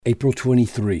April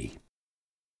 23.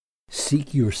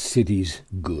 Seek your city's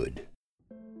good.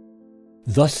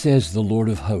 Thus says the Lord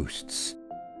of hosts,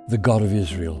 the God of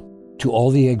Israel, to all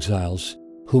the exiles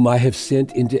whom I have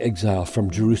sent into exile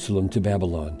from Jerusalem to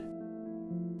Babylon.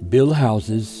 Build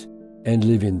houses and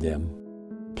live in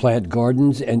them. Plant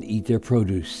gardens and eat their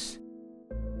produce.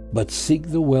 But seek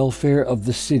the welfare of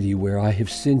the city where I have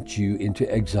sent you into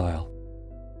exile,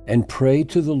 and pray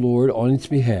to the Lord on its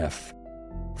behalf,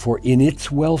 for in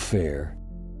its welfare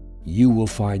you will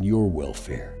find your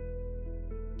welfare.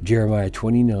 Jeremiah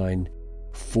 29,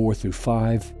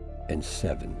 4-5 and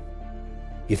 7.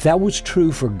 If that was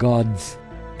true for God's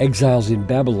exiles in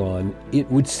Babylon, it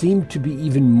would seem to be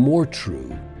even more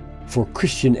true for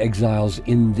Christian exiles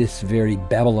in this very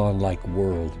Babylon-like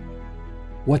world.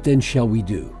 What then shall we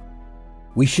do?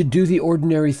 We should do the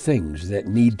ordinary things that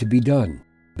need to be done.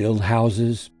 Build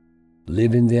houses,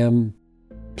 live in them,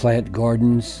 plant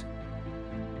gardens.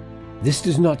 This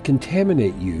does not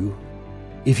contaminate you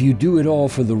if you do it all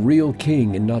for the real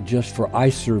king and not just for eye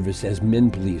service as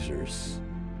men pleasers.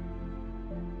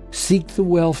 Seek the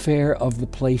welfare of the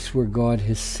place where God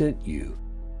has sent you.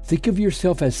 Think of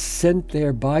yourself as sent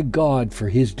there by God for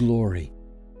His glory,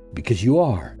 because you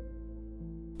are.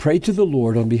 Pray to the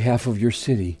Lord on behalf of your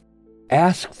city.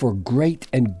 Ask for great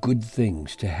and good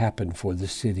things to happen for the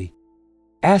city.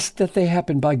 Ask that they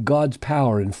happen by God's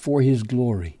power and for His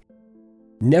glory.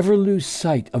 Never lose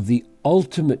sight of the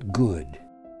ultimate good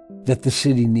that the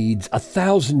city needs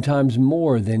 1,000 times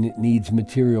more than it needs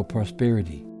material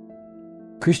prosperity.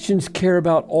 Christians care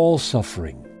about all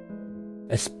suffering,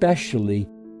 especially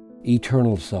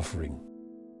eternal suffering.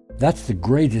 That's the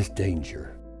greatest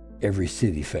danger every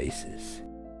city faces.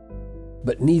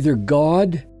 But neither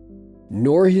God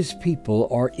nor His people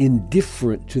are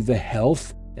indifferent to the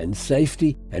health and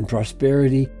safety and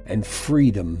prosperity and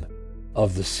freedom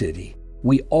of the city.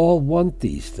 We all want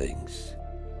these things.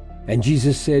 And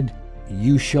Jesus said,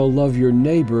 "You shall love your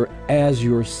neighbor as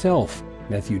yourself,"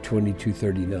 Matthew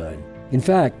 22:39. In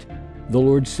fact, the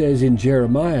Lord says in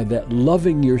Jeremiah that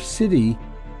loving your city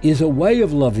is a way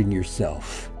of loving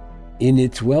yourself. In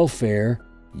its welfare,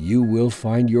 you will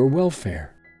find your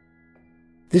welfare.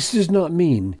 This does not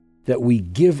mean that we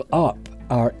give up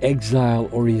our exile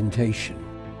orientation.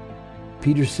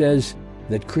 Peter says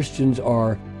that Christians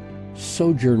are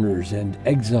sojourners and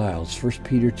exiles, 1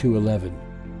 Peter 2:11.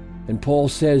 And Paul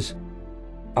says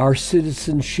our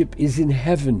citizenship is in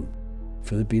heaven,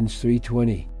 Philippians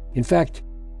 3:20. In fact,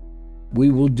 we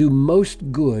will do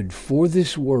most good for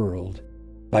this world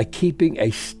by keeping a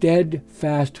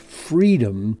steadfast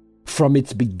freedom from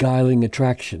its beguiling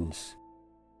attractions.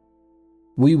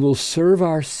 We will serve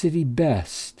our city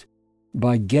best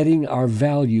by getting our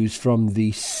values from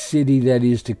the city that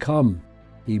is to come,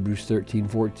 Hebrews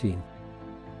 13:14.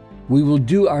 We will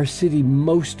do our city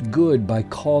most good by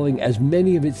calling as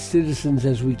many of its citizens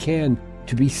as we can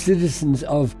to be citizens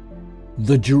of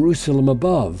the Jerusalem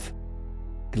above,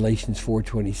 Galatians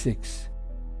 4:26.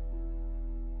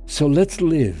 So let's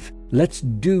live, let's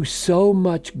do so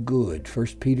much good,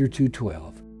 1 Peter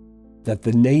 2:12, that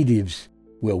the natives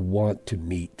will want to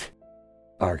meet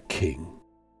our King.